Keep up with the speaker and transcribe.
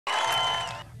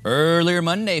Earlier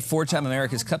Monday, four-time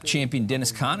America's Cup champion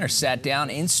Dennis Conner sat down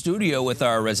in studio with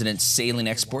our resident sailing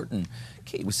expert and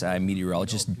Kiwis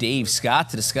meteorologist Dave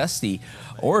Scott to discuss the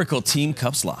Oracle Team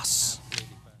Cup's loss.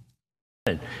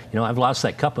 You know, I've lost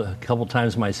that cup a couple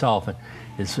times myself, and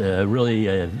it's really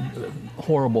a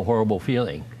horrible, horrible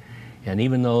feeling. And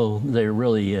even though they're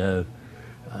really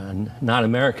not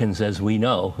Americans as we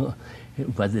know,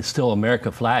 but it's still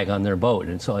America flag on their boat.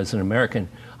 And so as an American,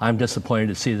 I'm disappointed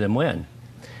to see them win.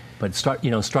 But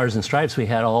Stars and Stripes, we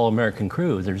had all American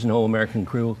crew. There's no American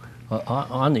crew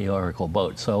on the Oracle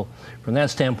boat. So from that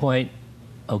standpoint,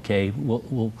 okay,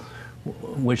 we'll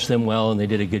wish them well, and they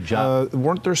did a good job.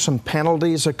 Weren't there some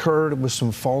penalties occurred with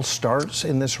some false starts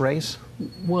in this race?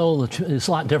 Well, it's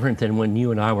a lot different than when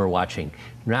you and I were watching.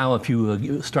 Now, if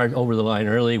you start over the line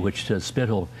early, which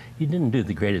Spittle, he didn't do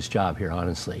the greatest job here,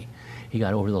 honestly. He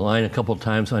got over the line a couple of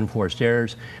times, unforced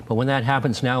errors. But when that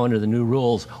happens now under the new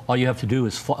rules, all you have to do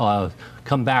is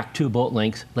come back 2 boat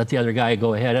lengths, let the other guy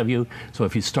go ahead of you. So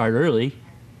if you start early,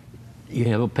 you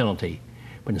have a penalty.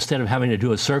 But instead of having to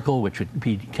do a circle, which would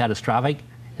be catastrophic,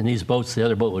 in these boats, the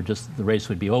other boat the race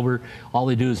would be over. All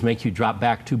they do is make you drop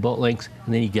back 2 boat lengths,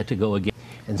 and then you get to go again.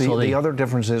 And the other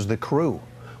difference is the crew.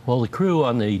 Well, the crew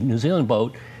on the New Zealand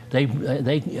boat, they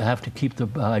have to keep the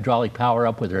hydraulic power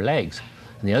up with their legs.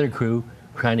 And the other crew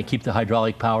trying to keep the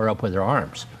hydraulic power up with their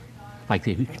arms, like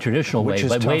the traditional way. Which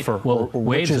is tougher.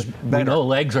 Which is better. We know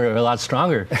legs are a lot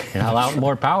stronger and a lot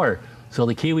more power. So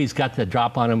the Kiwis got the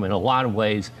drop on them in a lot of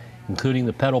ways, including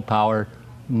the pedal power.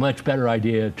 Much better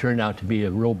idea. It turned out to be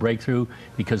a real breakthrough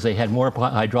because they had more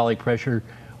hydraulic pressure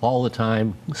all the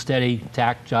time, steady,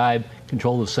 tack, jibe,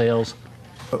 control the sails.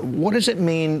 What does it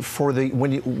mean for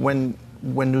when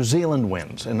New Zealand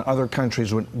wins and other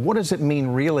countries win? What does it mean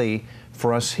really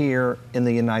for us here in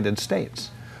the United States?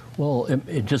 Well,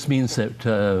 it just means that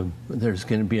there's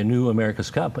going to be a new America's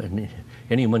Cup, and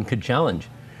anyone could challenge.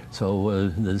 So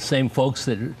the same folks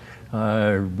that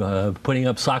are putting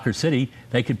up Soccer City,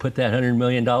 they could put that $100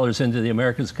 million into the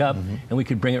America's Cup, and we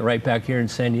could bring it right back here in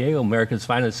San Diego, America's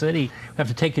finest city. We have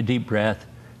to take a deep breath,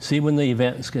 see when the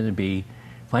event is going to be,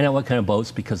 find out what kind of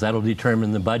boats, because that'll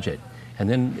determine the budget, and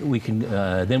then we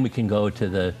can go to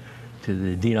the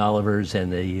Dean Olivers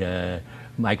and the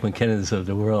Mike McKinnons of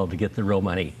the world to get the real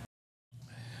money.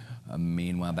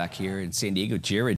 Meanwhile, back here in San Diego, Jared